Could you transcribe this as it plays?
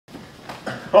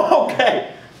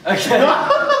Okay. Okay.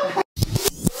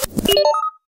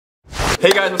 Hey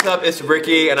guys, what's up? It's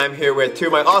Ricky, and I'm here with two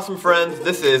of my awesome friends.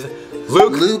 This is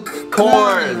Luke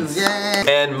Corns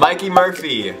and Mikey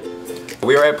Murphy.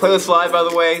 We are at Playlist Live, by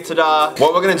the way, ta-da.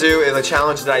 What we're gonna do is a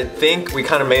challenge that I think we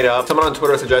kind of made up. Someone on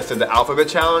Twitter suggested the alphabet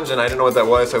challenge, and I didn't know what that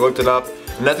was, so I looked it up.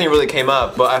 Nothing really came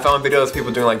up, but I found videos of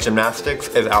people doing like gymnastics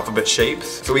as alphabet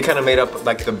shapes. So we kind of made up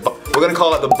like we're gonna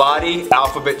call it the Body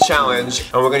Alphabet Challenge,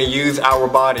 and we're gonna use our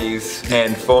bodies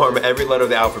and form every letter of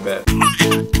the alphabet.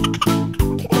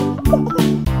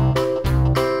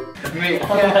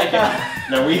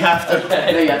 No, we have to.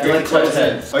 No, you have to like close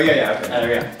it. Oh yeah, okay. There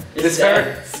we go. This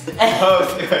fair?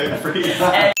 Oh, okay, freeze.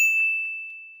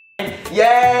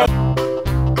 Yay!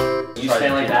 You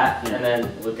stand like that, and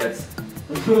then Luke gets.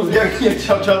 Yeah,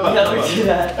 jump up. Yeah, let me do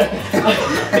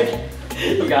that.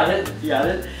 You got it? You got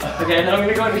it? Okay, and then I'm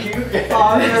gonna go to you.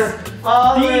 Father!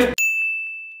 Father!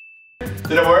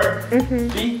 Did it work? Mm-hmm.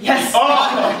 B? Yes! Oh!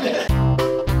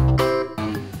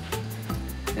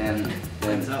 And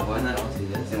then why not do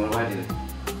this? And what do I do?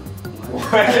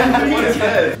 What is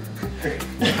this?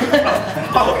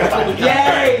 Oh god.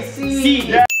 Yay! C! C!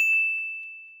 Yeah.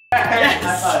 Yes!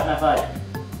 High five, high five.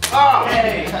 Oh!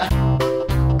 Hey!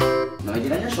 Let me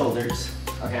get on your shoulders.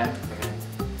 Okay,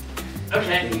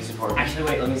 okay. Can you support me? Actually,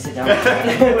 wait, let me sit down. wait.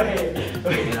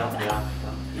 You know.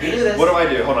 You can do this. What do I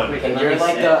do? Hold on. Wait, And you're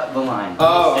like the line.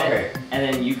 Oh, Sit, okay.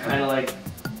 And then you kind of like,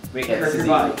 wait, Yeah, curve this your is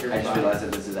body. easy. I just realized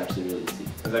that this is actually really easy.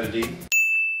 Is that a D?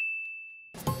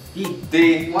 D.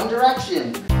 D. One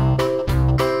direction.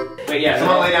 Wait, yeah.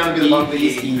 Someone lay down and do the bump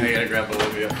E. I gotta grab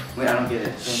Olivia. Wait, I don't get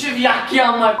it. Shivyaki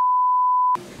on my.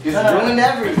 You ruined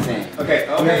everything. Okay,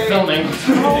 We're okay. filming.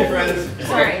 Hey friends.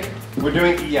 Sorry. We're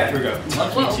doing, yeah, here we go. I'll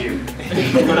teach you.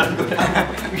 Go down, go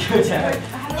down. Go down.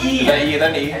 E. Then E,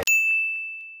 then E.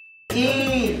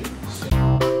 E.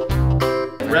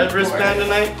 Red wristband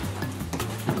tonight?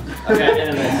 Okay,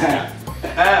 and then F.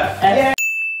 F.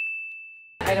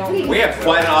 I don't. We have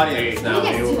quite an audience now. You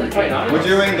guys do it. We're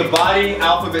doing the Body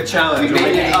Alphabet Challenge. We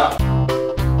made it up.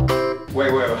 Wait,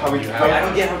 how we I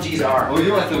don't get how G's are. Are we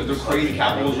doing like the crazy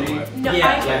capital G? No,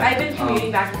 Yeah. I've been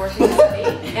commuting back and forth since I was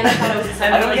 8, and I thought it was a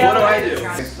 7. I don't get What do I do?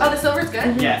 Oh, the silver's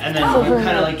good? Yeah, and then you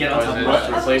kind of like get on top of What?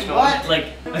 it. Replacement? What? Like,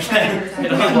 okay.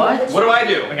 What? What do I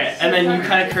do? Okay, and then you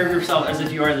kind of curve yourself as if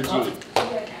you are the G.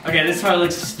 Okay, this part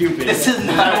looks stupid. This is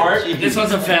not work. This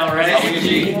one's a fail, right?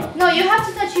 No, you have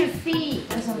to touch your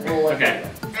feet or something. Okay.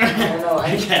 Oh,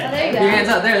 there you go. Your hands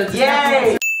out there. That's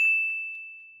Yay!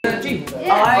 G.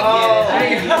 Yeah. I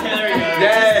get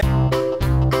it.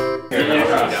 There we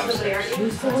go. Yay!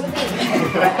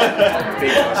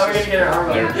 How are we gonna get our arm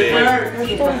up? They're big.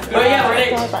 Oh yeah, we're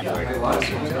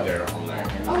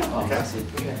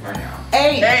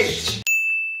H. H.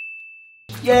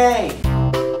 Yay!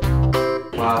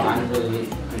 Wow, I'm really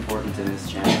important in this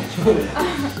challenge.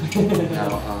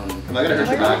 Now, Am I gonna hurt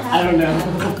your back? I don't know.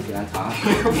 get on top.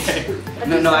 Okay.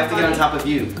 No, I have to get on top of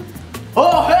you.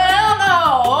 Oh hell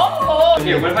no!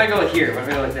 Here, what if I go here? What if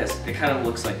I go like this? It kind of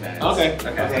looks like that. Okay.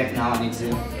 Okay, now I need to.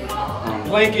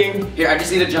 Planking. Here, I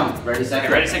just need to jump. Ready, set,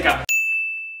 Okay, ready, set, go.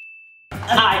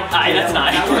 Hi, that's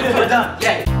not. We're done.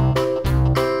 Yay!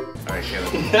 Alright,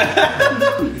 Caleb.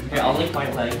 Here, I'll link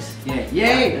my legs. Yay!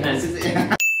 Yay! And then- This is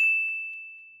it.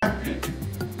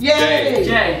 Yay! J.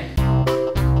 Here,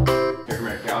 come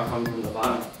here. I'll come from the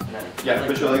bottom. And then Yeah,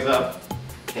 push your legs up.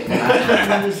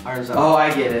 arms up. Oh, I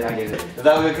get it. I get it. Does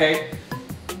that look okay?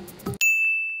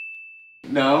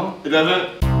 No. It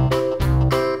doesn't?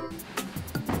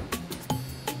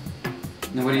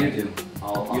 No, what do you do?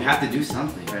 I'll You have to do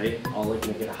something. ready? I'll like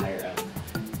make it a higher F.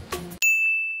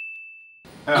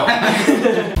 Oh.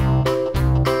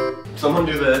 Someone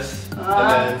do this, and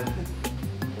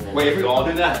then... Wait, if we all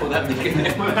do that, will that make it?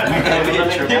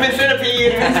 Human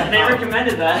centipede! They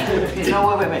recommended that.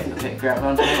 No, wait. Okay, grab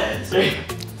onto my legs.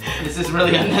 This is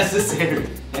really unnecessary.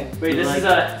 Wait, this is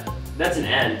a. That's an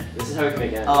N. This is how we can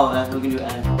make N. Oh, that's we can do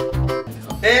N.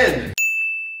 In!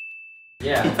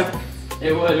 Yeah.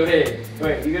 It would. Wait.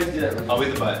 You guys do that. I'll be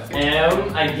the butt.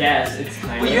 M. I guess it's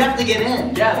kind of. Well, you have to get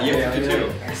in. Yeah, you have to do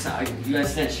two. So you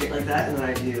guys stand straight like that, and then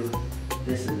I do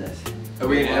this and this. Are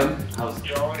we in M? I was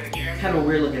kind of a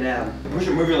weird looking M.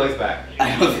 Move your legs back.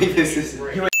 I don't think this is.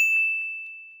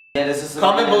 Yeah, this is.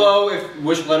 Comment below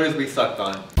which letters we sucked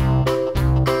on.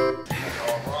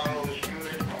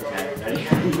 Okay, ready?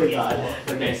 Oh my god.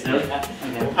 Okay, so.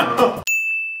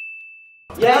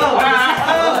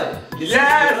 Yeah.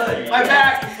 Yes! My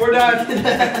back! We're done!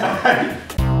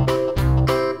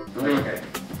 Okay.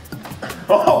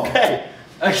 Okay!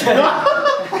 Okay.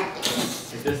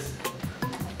 Like this.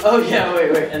 Oh yeah,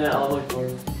 wait, and then I'll look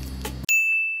forward.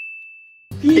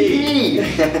 P.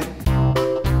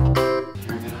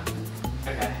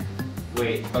 Okay.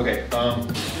 Wait. Okay,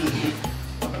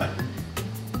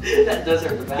 That does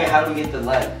hurt the back. Okay, how do we get the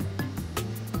leg?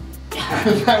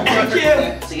 Thank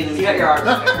you. So you You got your arms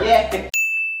there. Yeah.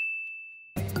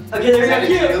 Okay, there's our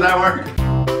cue. Does that work?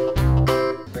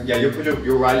 Yeah,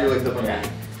 you'll ride your legs up on me.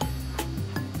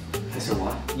 Okay, so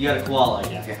what? You got a koala,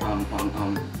 yeah. Okay,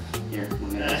 here, let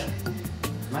me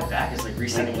My back is like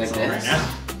resetting like itself right this? now.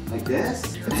 Like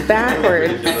this? It's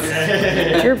backwards.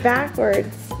 You're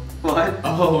backwards. What?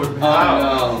 Oh,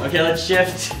 Oh no. okay, let's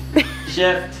shift.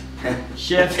 Shift.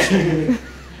 Shift. Okay.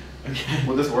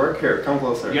 Will this work? Here, come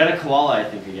closer. You got a koala, I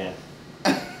think, again.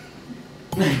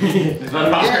 It's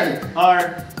not hard.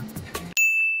 Hard.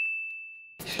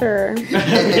 Sure.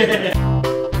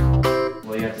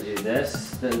 Well, you have to do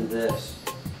this, then this.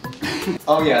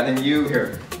 Oh yeah, then you,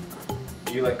 here.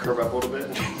 You like curve up a little bit.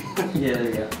 Yeah, there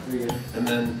you go. There you go. And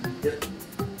then,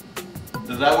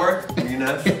 does that work? You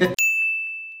know?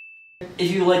 If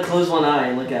you like close one eye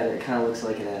and look at it, it kind of looks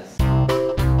like an S.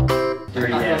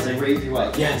 Dirty dancing. Crazy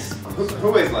white. Yes.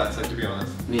 Who weighs less, like, to be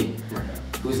honest? Me.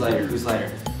 Who's lighter? Who's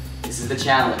lighter? This is the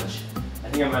challenge. I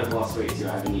think I might have lost weight too.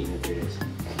 I haven't eaten in 3 days.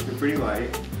 You're pretty light.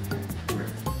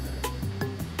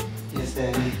 Yes,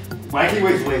 Daddy. Mikey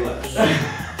weighs way less.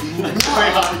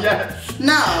 Yes.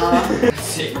 No.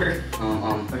 Saber.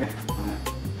 Okay.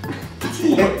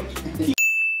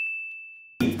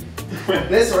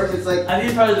 This works, it's like I think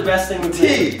it's probably the best thing we've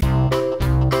T.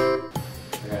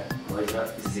 Okay, I'll like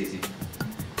that. This is easy.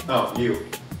 Oh, you.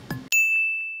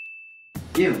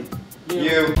 You.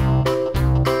 You.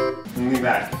 And lean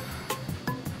back.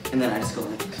 And then I just go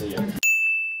like. So yeah.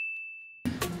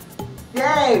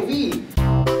 Yay, V.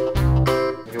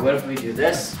 Okay, what if we do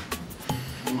this?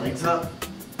 Legs up.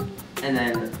 And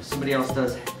then somebody else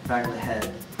does back of the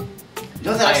head.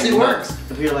 No, that actually works.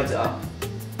 If your legs up.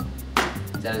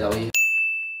 That is all you.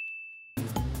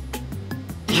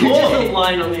 You're just a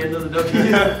line on the end of the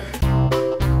W.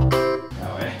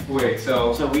 That way. Wait,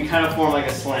 so So we kind of form like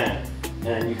a slant, and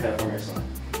then you kind of form your slant.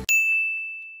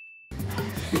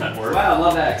 that works. Wow,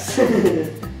 love X.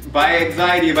 By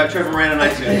Anxiety by Trevor Moran on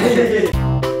iTunes.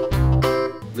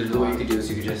 Literally, what you could do is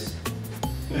you could just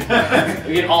We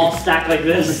can all stack like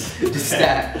this.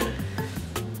 stack.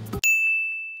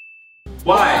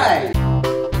 Why?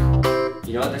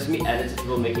 You know what? There's gonna be edits of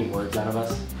people making words out of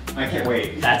us. I can't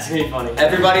wait. That's gonna be funny.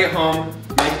 Everybody at home,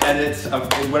 make edits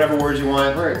of whatever words you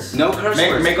want. Words. No curse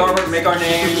words. Make our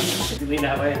names. If you lean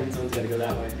that way, and someone's gotta go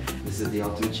that way. This is the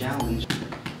ultimate challenge.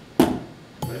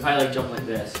 What if I like jump like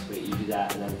this? Wait, you do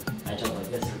that, and then I jump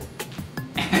like this.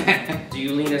 Do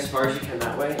you lean as far as you can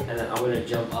that way, and then I'm gonna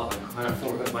jump up and kind of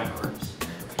form with my arms.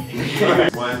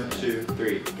 Alright, 1, 2,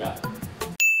 3. Got it.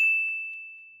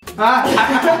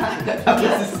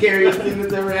 That's the scariest thing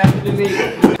that's ever happened to me.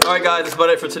 Alright guys, that's about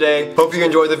it for today. Hope you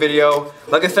enjoyed the video.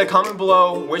 Like I said, comment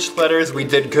below which letters we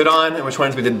did good on and which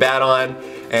ones we did bad on.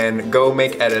 And go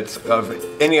make edits of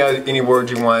any word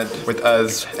you want with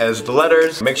us as the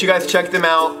letters. Make sure you guys check them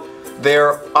out.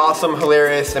 They're awesome,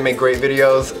 hilarious, and make great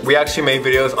videos. We actually made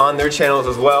videos on their channels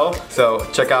as well. So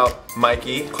check out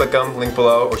Mikey, click them, link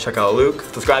below, or check out Luke.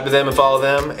 Subscribe to them and follow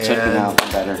them. Check them out,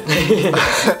 better.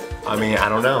 I mean, I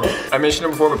don't know. I mentioned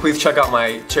it before, but please check out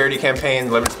my charity campaign,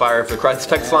 Live Inspire for the Crisis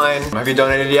Text Line. Have you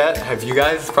donated yet? Have you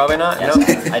guys? Probably not? Yes, No?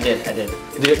 I did.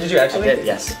 Did you actually? I did,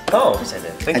 yes. Oh. Yes, I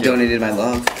did. Thank I you. donated my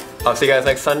love. I'll see you guys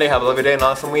next Sunday. Have a lovely day and an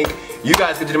awesome week. You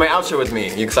guys get to do my outro with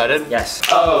me. You excited? Yes.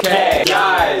 Okay,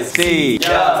 guys. See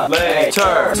ya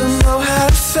later. Don't know how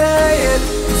to say it,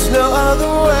 there's no other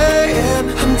way,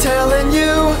 and I'm telling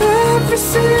you every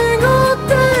single